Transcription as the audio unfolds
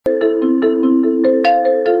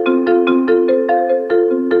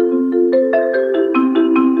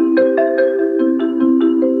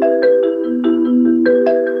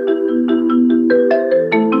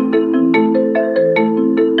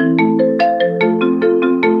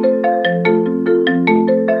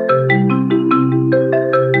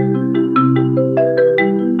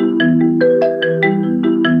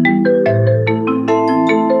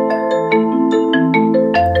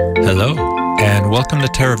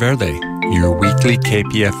Verde, your weekly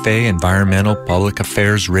KPFA Environmental Public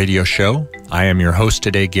Affairs radio show. I am your host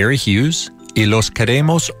today, Gary Hughes, y los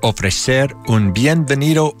queremos ofrecer un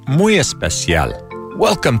bienvenido muy especial.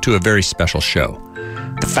 Welcome to a very special show.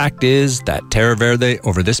 The fact is that Terra Verde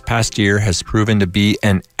over this past year has proven to be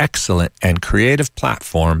an excellent and creative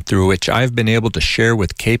platform through which I've been able to share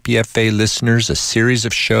with KPFA listeners a series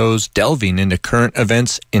of shows delving into current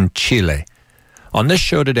events in Chile. On this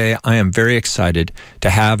show today, I am very excited to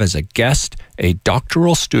have as a guest a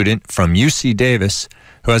doctoral student from UC Davis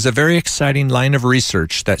who has a very exciting line of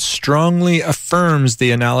research that strongly affirms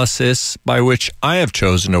the analysis by which I have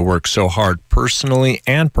chosen to work so hard personally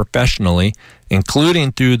and professionally,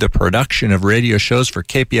 including through the production of radio shows for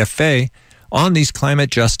KPFA on these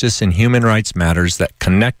climate justice and human rights matters that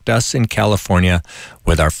connect us in California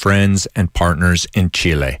with our friends and partners in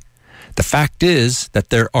Chile. The fact is that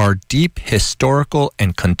there are deep historical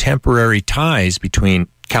and contemporary ties between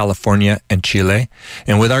California and Chile.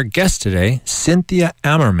 And with our guest today, Cynthia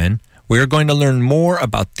Ammerman, we are going to learn more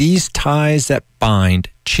about these ties that bind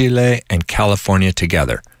Chile and California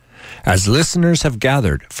together. As listeners have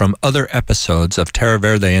gathered from other episodes of Terra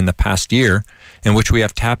Verde in the past year, in which we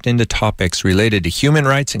have tapped into topics related to human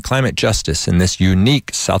rights and climate justice in this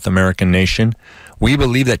unique South American nation, we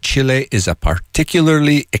believe that Chile is a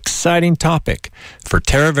particularly exciting topic for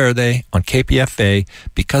Terra Verde on KPFA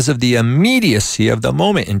because of the immediacy of the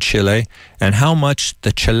moment in Chile and how much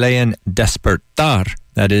the Chilean despertar,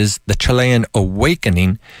 that is, the Chilean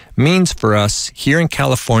awakening, means for us here in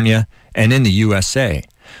California and in the USA.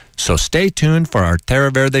 So stay tuned for our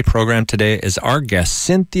Terra Verde program today as our guest,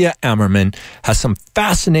 Cynthia Ammerman, has some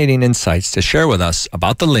fascinating insights to share with us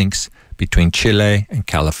about the links between Chile and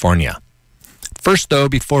California. First, though,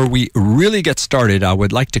 before we really get started, I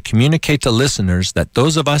would like to communicate to listeners that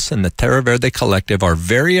those of us in the Terra Verde Collective are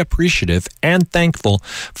very appreciative and thankful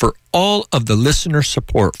for all of the listener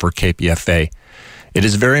support for KPFA. It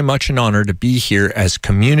is very much an honor to be here as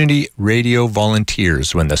community radio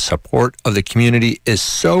volunteers when the support of the community is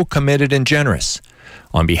so committed and generous.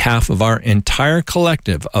 On behalf of our entire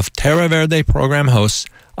collective of Terra Verde program hosts,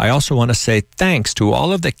 I also want to say thanks to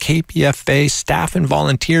all of the KPFA staff and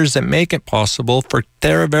volunteers that make it possible for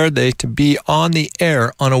Terra Verde to be on the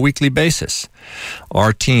air on a weekly basis.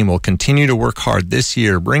 Our team will continue to work hard this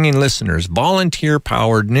year, bringing listeners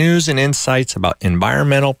volunteer-powered news and insights about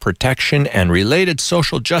environmental protection and related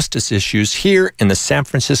social justice issues here in the San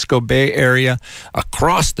Francisco Bay Area,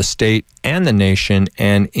 across the state and the nation,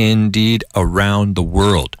 and indeed around the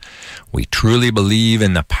world. We truly believe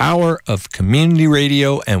in the power of community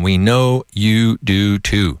radio, and we know you do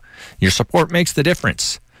too. Your support makes the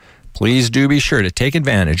difference. Please do be sure to take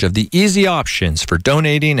advantage of the easy options for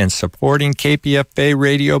donating and supporting KPFA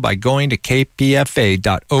radio by going to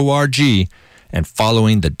kpfa.org and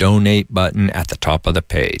following the donate button at the top of the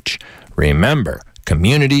page. Remember,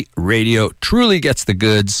 community radio truly gets the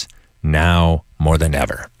goods now more than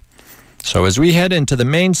ever. So as we head into the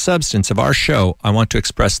main substance of our show, I want to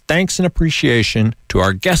express thanks and appreciation to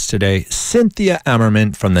our guest today, Cynthia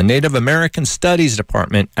Ammerman from the Native American Studies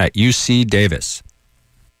Department at UC Davis.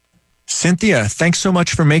 Cynthia, thanks so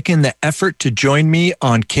much for making the effort to join me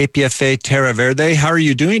on KPFA Terra Verde. How are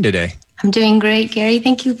you doing today? I'm doing great, Gary.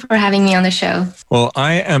 Thank you for having me on the show. Well,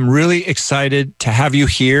 I am really excited to have you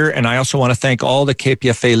here, and I also want to thank all the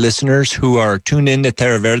KPFA listeners who are tuned in to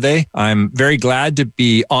Terra Verde. I'm very glad to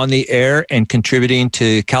be on the air and contributing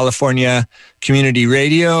to California Community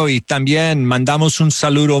Radio, y también mandamos un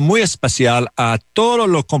saludo muy especial a todos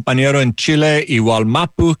los compañeros en Chile y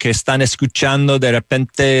Walmapu que están escuchando de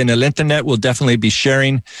repente en el internet. We'll definitely be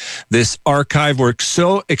sharing this archive. We're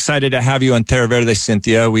so excited to have you on Terra Verde,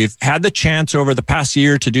 Cynthia. We've had the chance over the past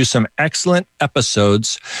year to do some excellent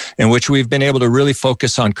episodes in which we've been able to really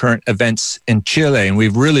focus on current events in Chile, and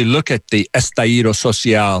we've really looked at the estallido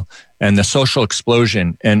social and the social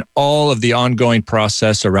explosion and all of the ongoing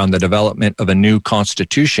process around the development of a new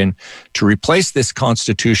constitution to replace this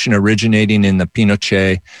constitution originating in the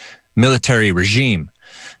Pinochet military regime.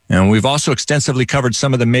 And we've also extensively covered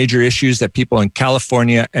some of the major issues that people in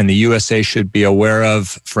California and the USA should be aware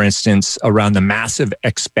of, for instance, around the massive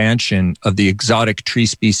expansion of the exotic tree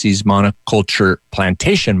species monoculture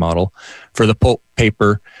plantation model for the pulp,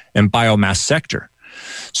 paper, and biomass sector.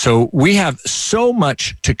 So we have so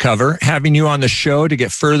much to cover. Having you on the show to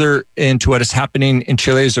get further into what is happening in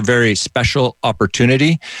Chile is a very special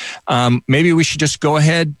opportunity. Maybe we should just go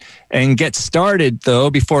ahead and get started, though,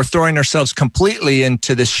 before throwing ourselves completely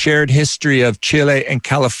into this shared history of Chile and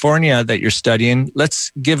California that you're studying.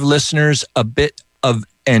 Let's give listeners a bit of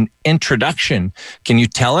an introduction. Can you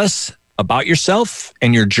tell us about yourself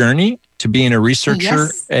and your journey to being a researcher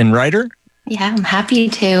Yes. and writer? Yeah, I'm happy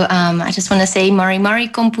to. I just want to say, Mari Mari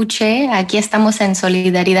Compuche. Aquí estamos en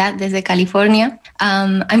solidaridad desde California.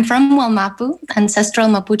 I'm from Wellmapu, ancestral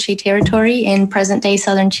Mapuche territory in present-day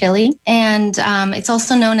southern Chile, and it's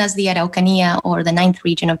also known as the Araucanía, or the 9th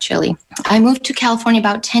region of Chile. I moved to California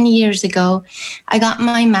about 10 years ago. I got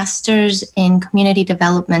my master's in community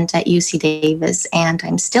development at UC Davis, and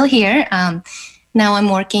I'm still here. Now I'm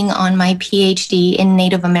working on my PhD in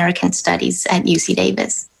Native American Studies at UC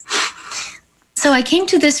Davis. So I came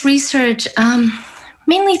to this research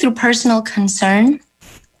mainly through personal concern.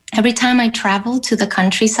 Every time I traveled to the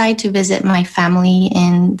countryside to visit my family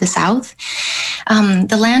in the South,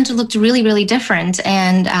 the land looked really, really different.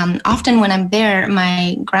 And often when I'm there,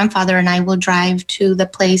 my grandfather and I will drive to the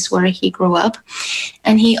place where he grew up.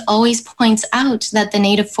 And he always points out that the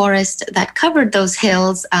native forest that covered those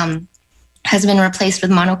hills has been replaced with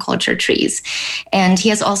monoculture trees. And he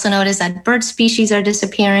has also noticed that bird species are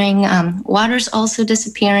disappearing, water's also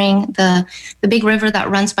disappearing. The big river that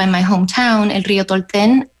runs by my hometown, El Río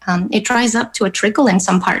Tolten, it dries up to a trickle in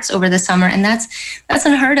some parts over the summer, and that's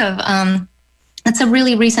unheard of. That's a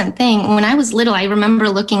really recent thing. When I was little, I remember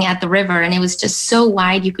looking at the river and it was just so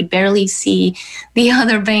wide you could barely see the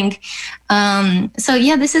other bank. So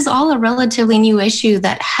yeah, this is all a relatively new issue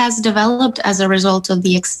that has developed as a result of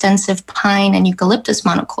the extensive pine and eucalyptus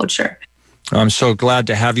monoculture. I'm so glad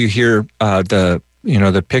to have you here.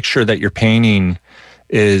 The picture that you're painting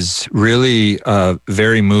is really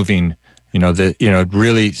very moving.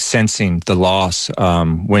 Really sensing the loss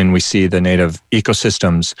when we see the native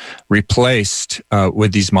ecosystems replaced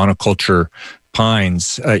with these monoculture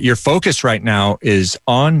pines. Your focus right now is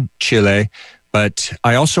on Chile, but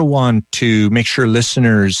I also want to make sure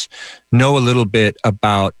listeners know a little bit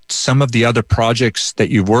about some of the other projects that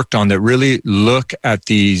you've worked on that really look at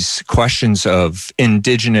these questions of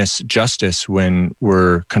indigenous justice when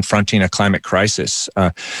we're confronting a climate crisis.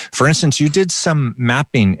 For instance, you did some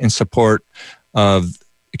mapping in support of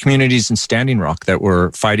communities in Standing Rock that were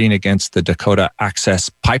fighting against the Dakota Access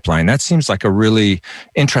Pipeline. That seems like a really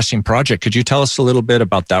interesting project. Could you tell us a little bit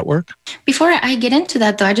about that work? Before I get into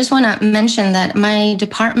that, though, I just want to mention that my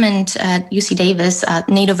department at UC Davis,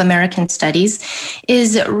 Native American Studies,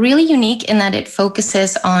 is really unique in that it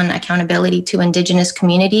focuses on accountability to indigenous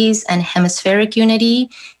communities and hemispheric unity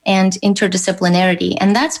and interdisciplinarity.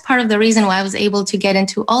 And that's part of the reason why I was able to get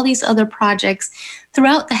into all these other projects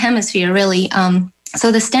throughout the hemisphere, really. So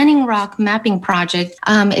the Standing Rock Mapping Project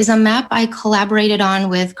is a map I collaborated on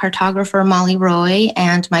with cartographer Molly Roy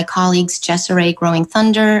and my colleagues Jessere Growing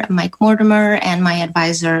Thunder, Mike Mortimer, and my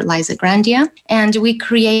advisor Liza Grandia. And we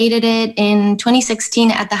created it in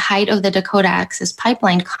 2016 at the height of the Dakota Access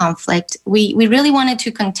Pipeline conflict. We really wanted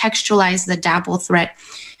to contextualize the DAPL threat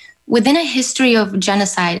within a history of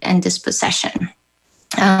genocide and dispossession.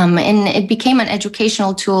 And it became an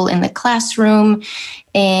educational tool in the classroom,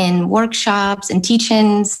 in workshops and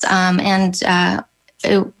teach-ins,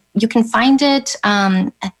 you can find it,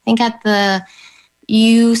 I think, at the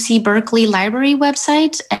UC Berkeley Library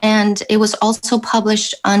website, and it was also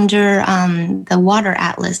published under the Water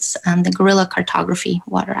Atlas, the Guerrilla Cartography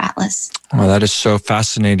Water Atlas. Well, that is so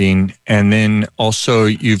fascinating. And then also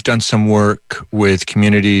you've done some work with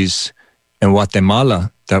communities in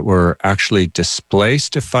Guatemala that were actually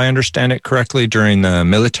displaced, if I understand it correctly, during the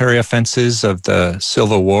military offenses of the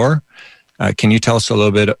Civil War. Can you tell us a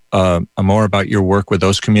little bit more about your work with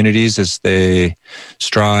those communities as they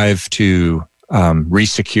strive to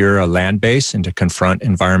resecure a land base and to confront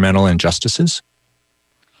environmental injustices?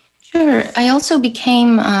 Sure. I also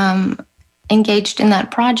became engaged in that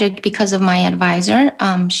project because of my advisor.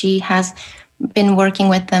 She has been working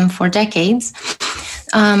with them for decades.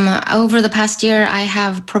 Over the past year, I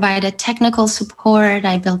have provided technical support.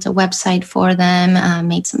 I built a website for them,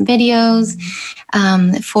 made some videos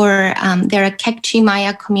they're a Quechua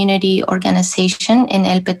Maya community organization in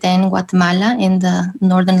El Petén, Guatemala, in the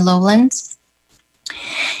northern lowlands.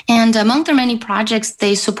 And among their many projects,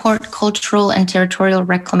 they support cultural and territorial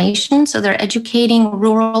reclamation. So they're educating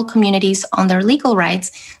rural communities on their legal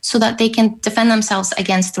rights so that they can defend themselves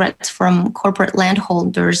against threats from corporate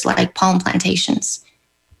landholders like palm plantations.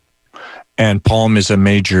 And palm is a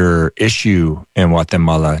major issue in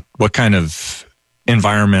Guatemala. What kind of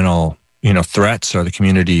environmental, threats are the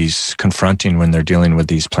communities confronting when they're dealing with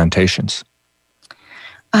these plantations?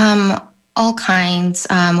 All kinds.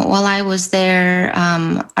 While I was there,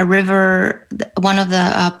 a river, one of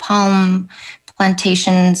the palm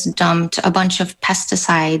plantations dumped a bunch of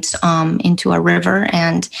pesticides into a river,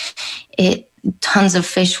 and tons of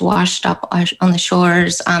fish washed up on the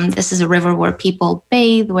shores. This is a river where people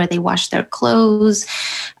bathe, where they wash their clothes.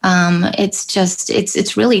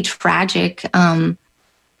 It's really tragic. And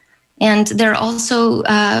they're also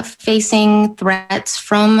facing threats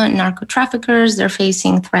from narco traffickers. They're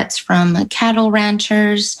facing threats from cattle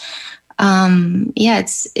ranchers.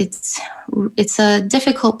 It's a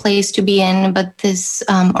difficult place to be in, but this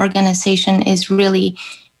organization is really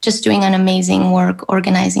just doing an amazing work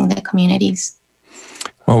organizing the communities.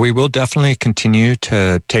 Well, we will definitely continue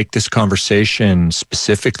to take this conversation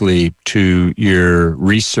specifically to your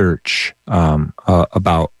research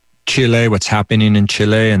about Chile, what's happening in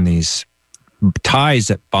Chile, and these ties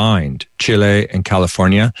that bind Chile and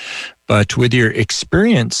California. But with your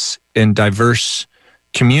experience in diverse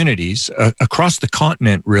communities across the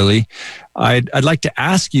continent, really, I'd like to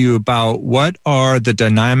ask you about what are the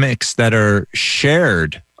dynamics that are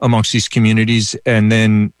shared amongst these communities, and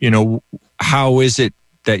then, how is it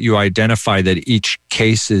that you identify that each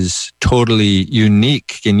case is totally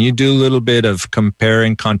unique? Can you do a little bit of compare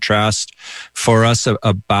and contrast for us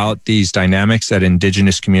about these dynamics that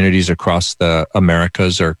indigenous communities across the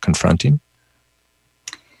Americas are confronting?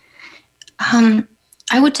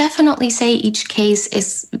 I would definitely say each case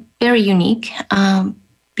is very unique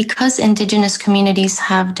because indigenous communities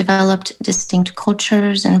have developed distinct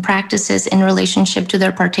cultures and practices in relationship to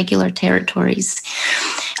their particular territories.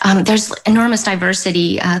 There's enormous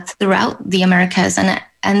diversity throughout the Americas,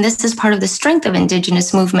 and this is part of the strength of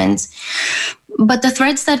indigenous movements. But the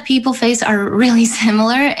threats that people face are really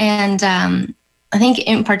similar, and I think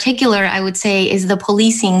in particular, I would say, is the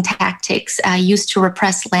policing tactics used to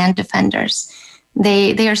repress land defenders.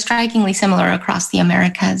 They are strikingly similar across the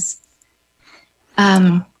Americas.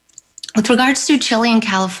 With regards to Chile and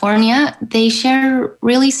California, they share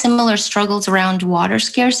really similar struggles around water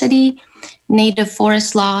scarcity, native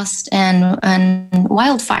forest loss, and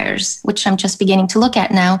wildfires, which I'm just beginning to look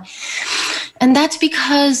at now. And that's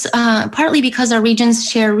because, partly because our regions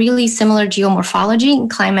share really similar geomorphology,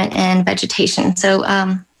 climate, and vegetation. So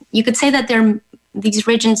you could say that these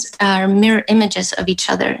regions are mirror images of each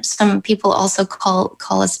other. Some people also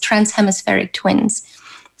call us transhemispheric twins.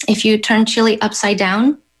 If you turn Chile upside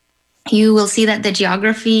down, you will see that the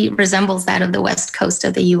geography resembles that of the west coast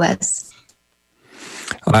of the U.S.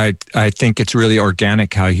 I think it's really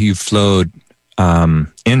organic how you flowed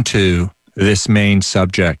into this main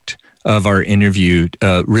subject of our interview,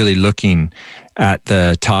 really looking at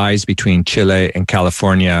the ties between Chile and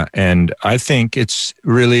California. And I think it's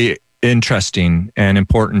really interesting and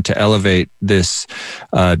important to elevate this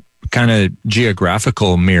kind of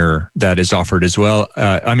geographical mirror that is offered as well.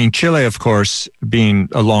 Chile, of course, being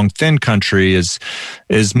a long, thin country, has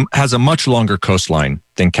a much longer coastline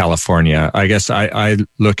than California. I guess I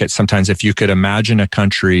look at sometimes, if you could imagine a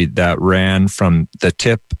country that ran from the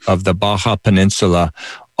tip of the Baja Peninsula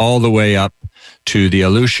all the way up to the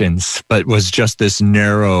Aleutians, but was just this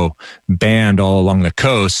narrow band all along the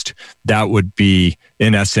coast, that would be,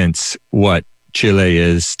 in essence, what Chile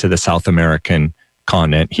is to the South American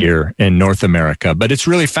continent here in North America. But it's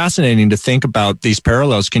really fascinating to think about these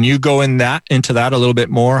parallels. Can you go into that a little bit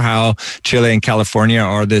more, how Chile and California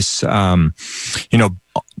are this,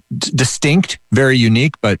 distinct, very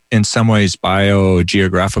unique, but in some ways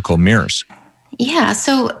biogeographical mirrors? Yeah,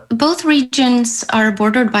 so both regions are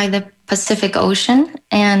bordered by the Pacific Ocean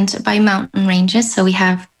and by mountain ranges. So we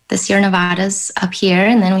have the Sierra Nevadas up here,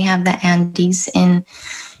 and then we have the Andes in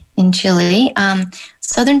Chile.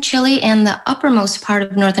 Southern Chile and the uppermost part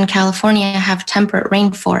of Northern California have temperate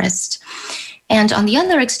rainforest. And on the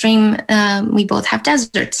other extreme, we both have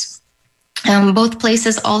deserts. Both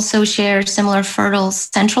places also share similar fertile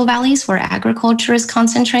central valleys where agriculture is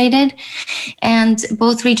concentrated. And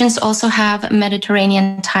both regions also have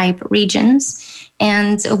Mediterranean type regions.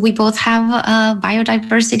 And we both have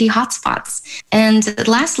biodiversity hotspots. And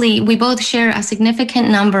lastly, we both share a significant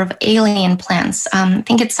number of alien plants. I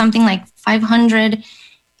think it's something like 500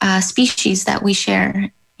 species that we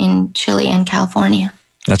share in Chile and California.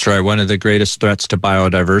 That's right. One of the greatest threats to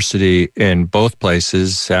biodiversity in both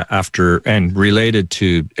places, and related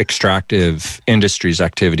to extractive industries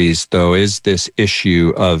activities, though, is this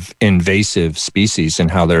issue of invasive species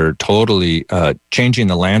and how they're totally changing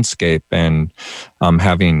the landscape and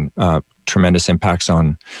having tremendous impacts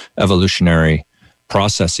on evolutionary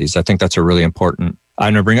processes. I think that's a really important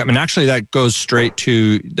item to bring up. And actually, that goes straight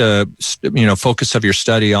to the focus of your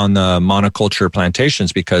study on the monoculture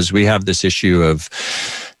plantations, because we have this issue of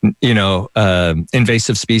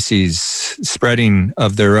invasive species spreading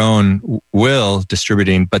of their own will,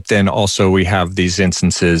 distributing, but then also we have these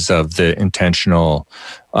instances of the intentional,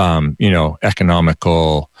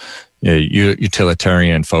 economical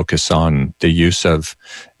utilitarian focus on the use of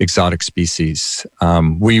exotic species.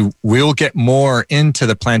 We'll get more into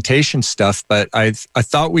the plantation stuff, but I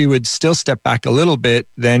thought we would still step back a little bit.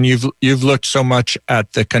 Then you've looked so much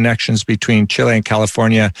at the connections between Chile and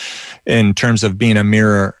California in terms of being a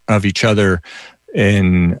mirror of each other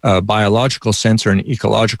in a biological sense or an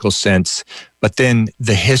ecological sense, but then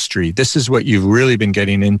the history. This is what you've really been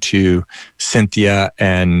getting into, Cynthia,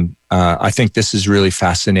 and I think this is really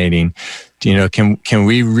fascinating. Can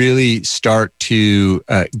we really start to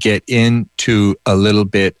get into a little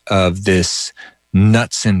bit of this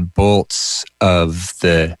nuts and bolts of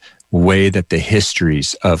the way that the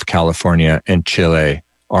histories of California and Chile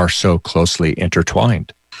are so closely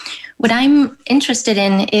intertwined? What I'm interested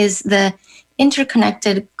in is the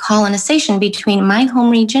interconnected colonization between my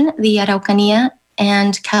home region, the Araucanía,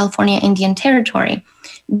 and California Indian Territory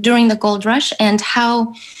during the gold rush, and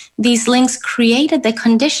how these links created the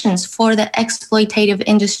conditions for the exploitative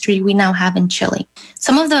industry we now have in Chile.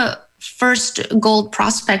 Some of the first gold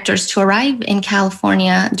prospectors to arrive in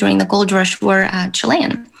California during the gold rush were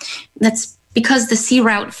Chilean. That's because the sea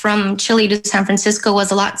route from Chile to San Francisco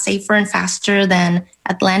was a lot safer and faster than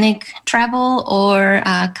Atlantic travel or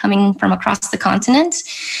coming from across the continent.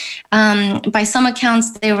 By some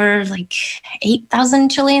accounts, there were like 8,000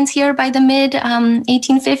 Chileans here by the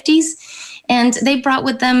mid-1850s. And they brought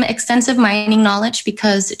with them extensive mining knowledge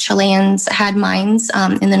because Chileans had mines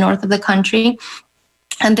in the north of the country.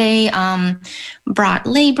 And they brought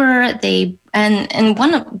labor. And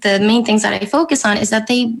one of the main things that I focus on is that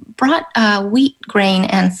they brought wheat, grain,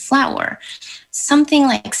 and flour. Something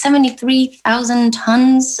like 73,000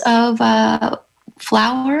 tons of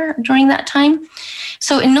flour during that time.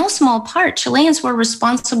 So in no small part, Chileans were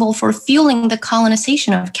responsible for fueling the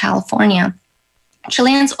colonization of California.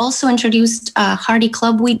 Chileans also introduced a hardy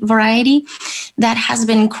club wheat variety that has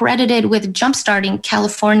been credited with jumpstarting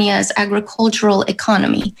California's agricultural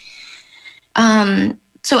economy.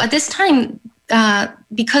 So at this time,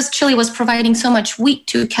 because Chile was providing so much wheat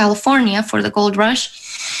to California for the gold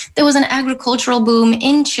rush, there was an agricultural boom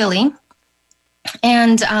in Chile,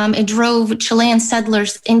 and it drove Chilean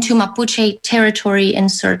settlers into Mapuche territory in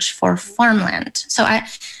search for farmland. So I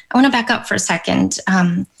want to back up for a second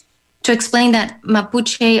to explain that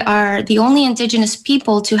Mapuche are the only indigenous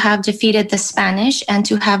people to have defeated the Spanish and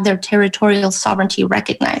to have their territorial sovereignty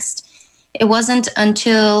recognized. It wasn't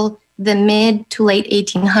until the mid to late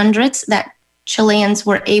 1800s that Chileans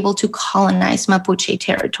were able to colonize Mapuche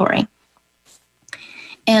territory.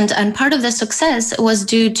 And part of the success was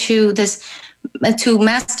due to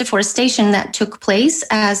mass deforestation that took place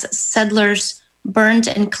as settlers burned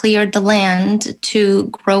and cleared the land to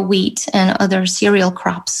grow wheat and other cereal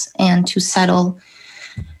crops and to settle.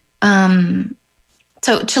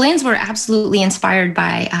 So Chileans were absolutely inspired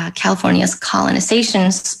by California's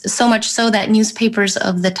colonizations, so much so that newspapers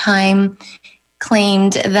of the time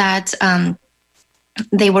claimed that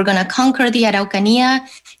they were going to conquer the Araucanía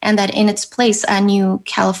and that in its place a new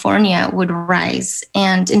California would rise.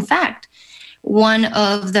 And in fact, one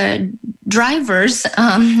of the drivers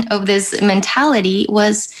of this mentality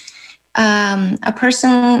was a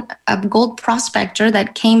gold prospector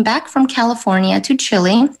that came back from California to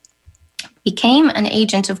Chile, became an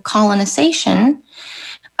agent of colonization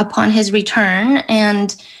upon his return.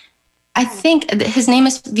 And I think his name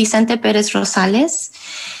is Vicente Pérez Rosales.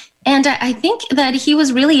 And I think that he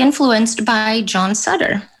was really influenced by John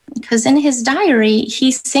Sutter, because in his diary,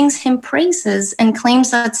 he sings him praises and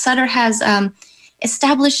claims that Sutter has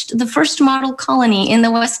established the first model colony in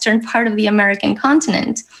the western part of the American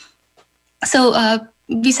continent. So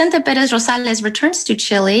Vicente Pérez Rosales returns to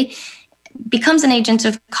Chile, becomes an agent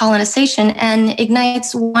of colonization, and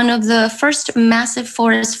ignites one of the first massive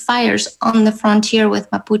forest fires on the frontier with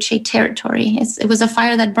Mapuche territory. It was a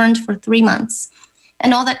fire that burned for 3 months.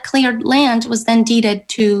 And all that cleared land was then deeded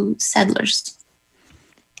to settlers.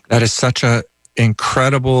 That is such an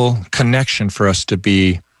incredible connection for us to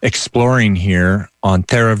be exploring here on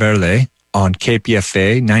Terra Verde on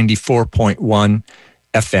KPFA 94.1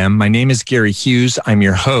 FM. My name is Gary Hughes. I'm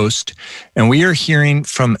your host, and we are hearing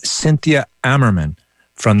from Cynthia Ammerman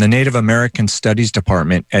from the Native American Studies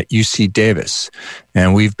Department at UC Davis.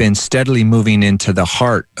 And we've been steadily moving into the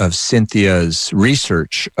heart of Cynthia's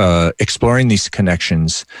research, exploring these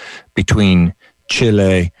connections between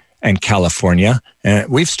Chile and California. And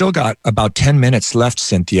we've still got about 10 minutes left,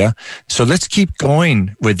 Cynthia. So let's keep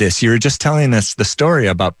going with this. You were just telling us the story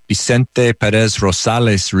about Vicente Pérez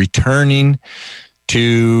Rosales returning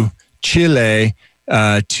to Chile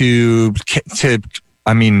to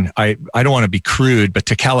I mean, I don't want to be crude, but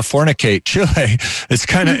to Californicate Chile, it's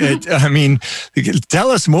kind of, I mean, tell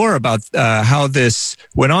us more about how this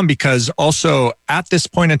went on, because also at this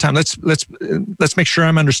point in time, let's make sure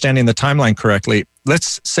I'm understanding the timeline correctly.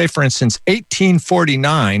 Let's say, for instance,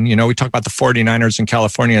 1849, you know, we talk about the 49ers in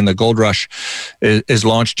California and the gold rush is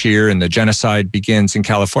launched here and the genocide begins in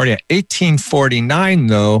California. 1849,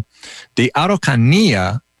 though, the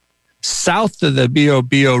Araucanía, south of the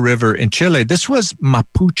Biobío River in Chile, this was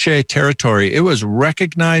Mapuche territory. It was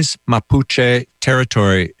recognized Mapuche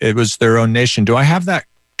territory. It was their own nation. Do I have that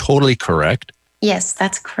totally correct? Yes,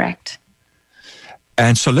 that's correct.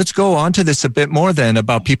 And so let's go on to this a bit more then,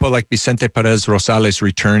 about people like Vicente Pérez Rosales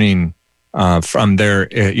returning from their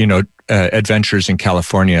adventures in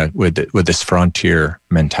California with this frontier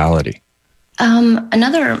mentality.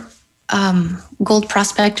 Another gold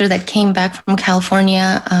prospector that came back from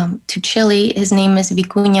California to Chile, his name is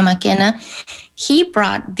Vicuña Maquena. He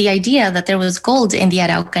brought the idea that there was gold in the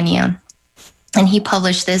Araucanía. And he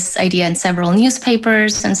published this idea in several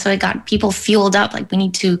newspapers. And so it got people fueled up, like, we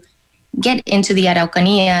need to get into the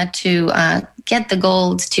Araucanía to get the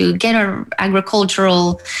gold, to get our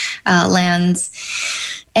agricultural lands.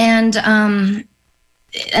 And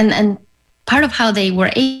part of how they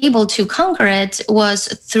were able to conquer it was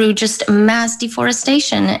through just mass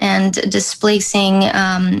deforestation and displacing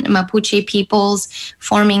Mapuche peoples,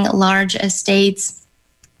 forming large estates.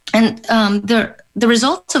 And the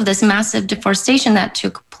results of this massive deforestation that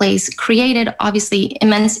took place created, obviously,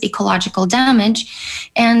 immense ecological damage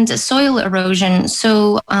and soil erosion.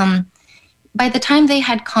 So by the time they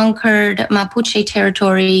had conquered Mapuche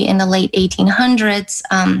territory in the late 1800s,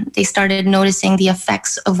 they started noticing the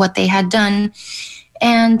effects of what they had done,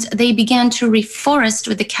 and they began to reforest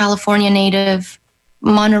with the California native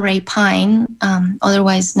Monterey pine,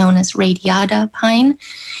 otherwise known as radiata pine,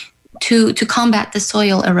 to combat the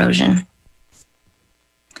soil erosion.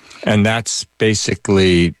 And that's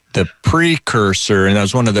basically the precursor, and that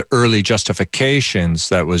was one of the early justifications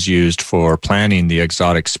that was used for planting the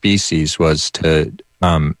exotic species, was to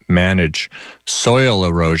manage soil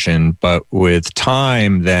erosion. But with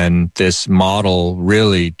time, then this model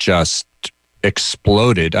really just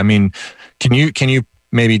exploded. I mean, can you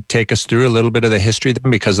maybe take us through a little bit of the history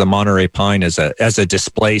then? Because the Monterey pine as a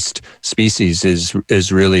displaced species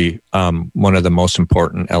is really one of the most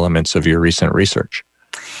important elements of your recent research.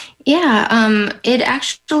 Yeah, it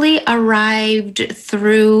actually arrived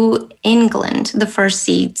through England, the first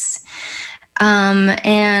seeds.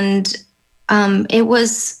 And it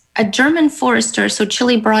was a German forester. So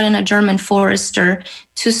Chile brought in a German forester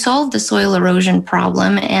to solve the soil erosion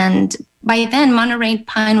problem. And by then, Monterey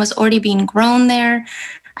pine was already being grown there,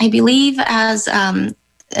 I believe, as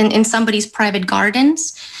in somebody's private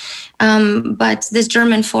gardens. But this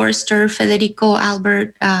German forester, Federico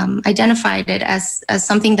Albert, identified it as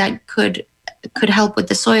something that could help with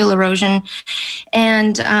the soil erosion.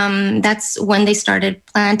 And that's when they started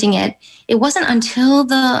planting it. It wasn't until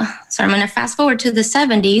I'm going to fast forward to the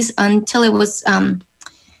 70s until it was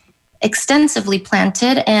extensively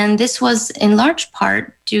planted. And this was in large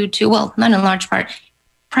part due to, well, not in large part,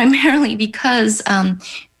 primarily because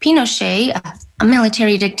Pinochet, a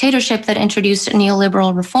military dictatorship that introduced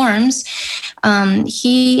neoliberal reforms,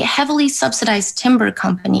 he heavily subsidized timber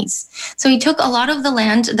companies. So he took a lot of the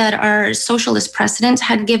land that our socialist presidents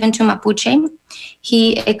had given to Mapuche.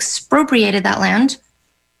 He expropriated that land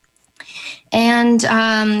and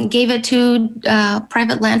gave it to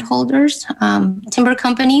private landholders, timber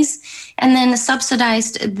companies, and then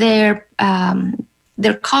subsidized their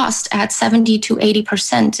cost at 70 to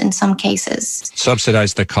 80% in some cases.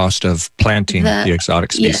 Subsidize the cost of planting the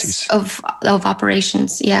exotic species. Yes, of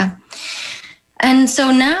operations, yeah. And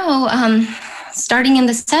so now, starting in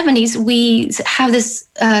the 70s, we have this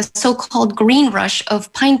so-called green rush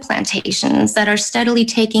of pine plantations that are steadily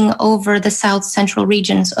taking over the south central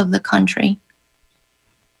regions of the country.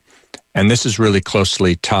 And this is really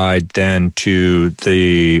closely tied then to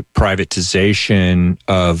the privatization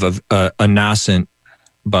of a nascent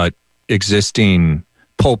but existing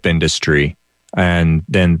pulp industry. And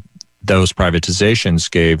then those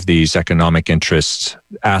privatizations gave these economic interests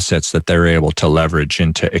assets that they're able to leverage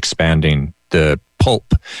into expanding the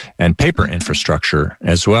pulp and paper infrastructure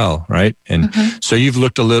as well, right? And so you've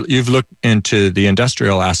looked into the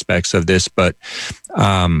industrial aspects of this, but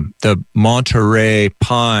the Monterey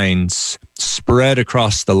pines spread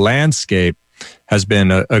across the landscape has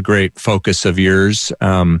been a great focus of yours.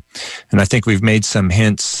 And I think we've made some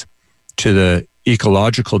hints to the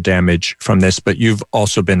ecological damage from this, but you've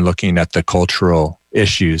also been looking at the cultural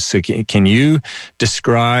issues. So can you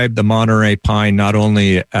describe the Monterey pine not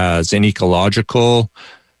only as an ecological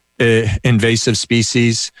invasive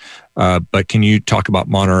species, but can you talk about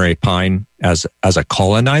Monterey pine as a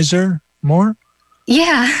colonizer more?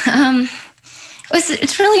 Yeah.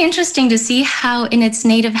 It's really interesting to see how in its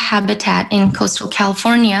native habitat in coastal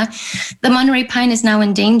California, the Monterey pine is now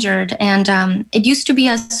endangered. And it used to be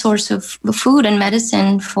a source of food and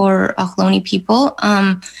medicine for Ohlone people.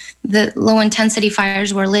 The low-intensity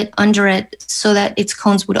fires were lit under it so that its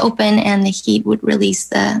cones would open and the heat would release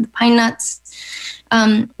the pine nuts.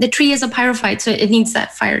 The tree is a pyrophyte, so it needs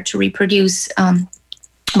that fire to reproduce.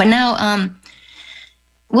 But now,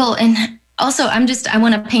 also, I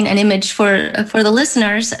want to paint an image for the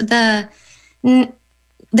listeners. The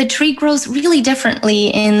tree grows really differently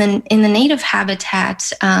in the native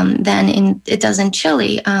habitat than it does in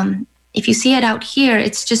Chile. If you see it out here,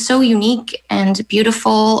 it's just so unique and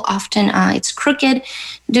beautiful. Often it's crooked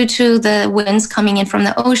due to the winds coming in from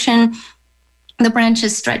the ocean. The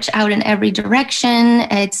branches stretch out in every direction.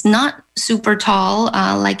 It's not super tall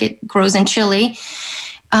like it grows in Chile.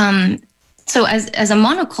 So as a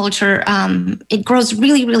monoculture, it grows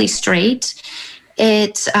really, really straight.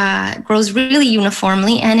 It grows really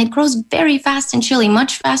uniformly, and it grows very fast in Chile,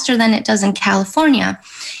 much faster than it does in California.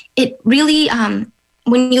 It really,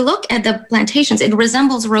 when you look at the plantations, it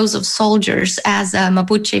resembles rows of soldiers, as a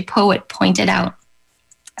Mapuche poet pointed out.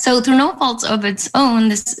 So through no fault of its own,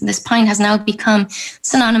 this pine has now become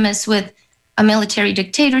synonymous with a military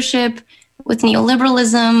dictatorship, with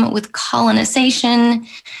neoliberalism, with colonization.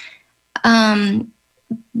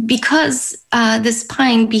 Because this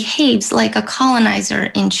pine behaves like a colonizer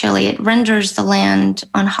in Chile, it renders the land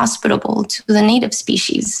unhospitable to the native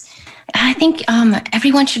species. I think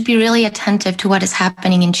everyone should be really attentive to what is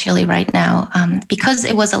happening in Chile right now, because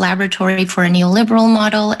it was a laboratory for a neoliberal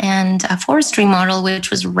model and a forestry model, which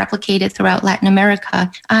was replicated throughout Latin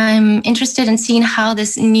America. I'm interested in seeing how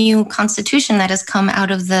this new constitution that has come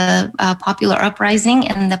out of the popular uprising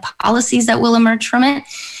and the policies that will emerge from it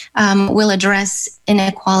will address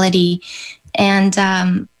inequality and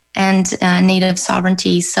native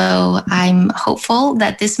sovereignty. So I'm hopeful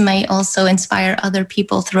that this may also inspire other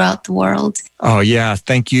people throughout the world. Oh, yeah.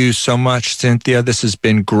 Thank you so much, Cynthia. This has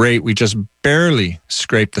been great. We just barely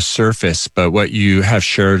scraped the surface, but what you have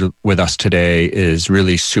shared with us today is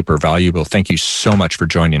really super valuable. Thank you so much for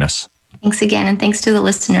joining us. Thanks again, and thanks to the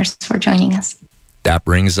listeners for joining us. That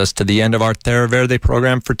brings us to the end of our Terra Verde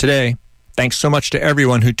program for today. Thanks so much to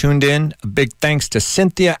everyone who tuned in. A big thanks to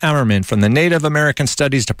Cynthia Ammerman from the Native American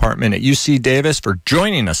Studies Department at UC Davis for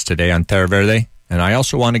joining us today on Terra Verde. And I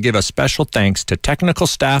also want to give a special thanks to technical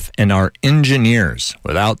staff and our engineers.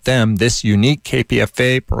 Without them, this unique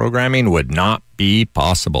KPFA programming would not be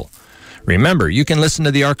possible. Remember, you can listen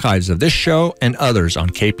to the archives of this show and others on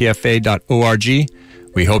kpfa.org.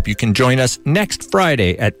 We hope you can join us next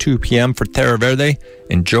Friday at 2 p.m. for Terra Verde.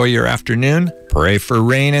 Enjoy your afternoon, pray for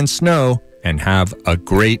rain and snow, and have a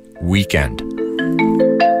great weekend.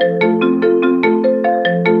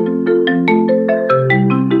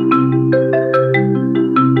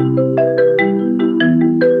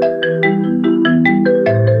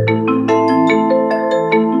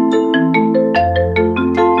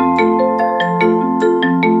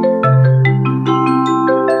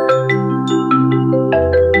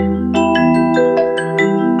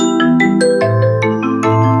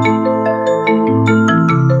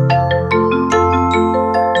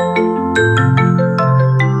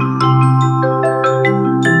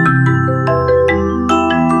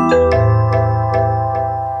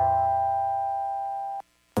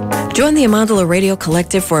 Join the Amandala Radio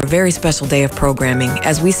Collective for a very special day of programming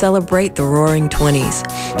as we celebrate the Roaring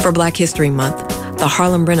 20s. For Black History Month, the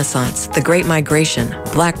Harlem Renaissance, the Great Migration,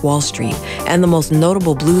 Black Wall Street, and the most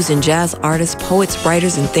notable blues and jazz artists, poets,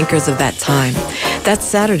 writers, and thinkers of that time. That's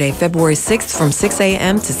Saturday, February 6th from 6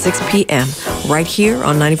 a.m. to 6 p.m. right here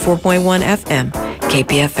on 94.1 FM,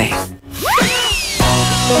 KPFA.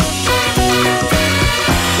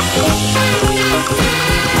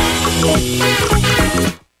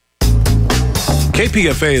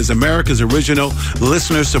 KPFA is America's original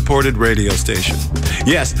listener-supported radio station.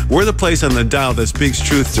 Yes, we're the place on the dial that speaks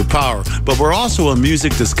truth to power, but we're also a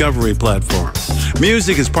music discovery platform.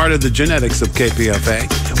 Music is part of the genetics of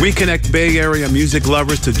KPFA. We connect Bay Area music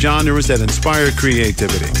lovers to genres that inspire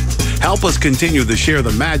creativity. Help us continue to share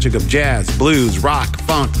the magic of jazz, blues, rock,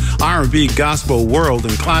 funk, R&B, gospel, world,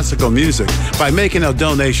 and classical music by making a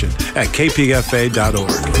donation at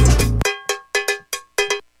kpfa.org.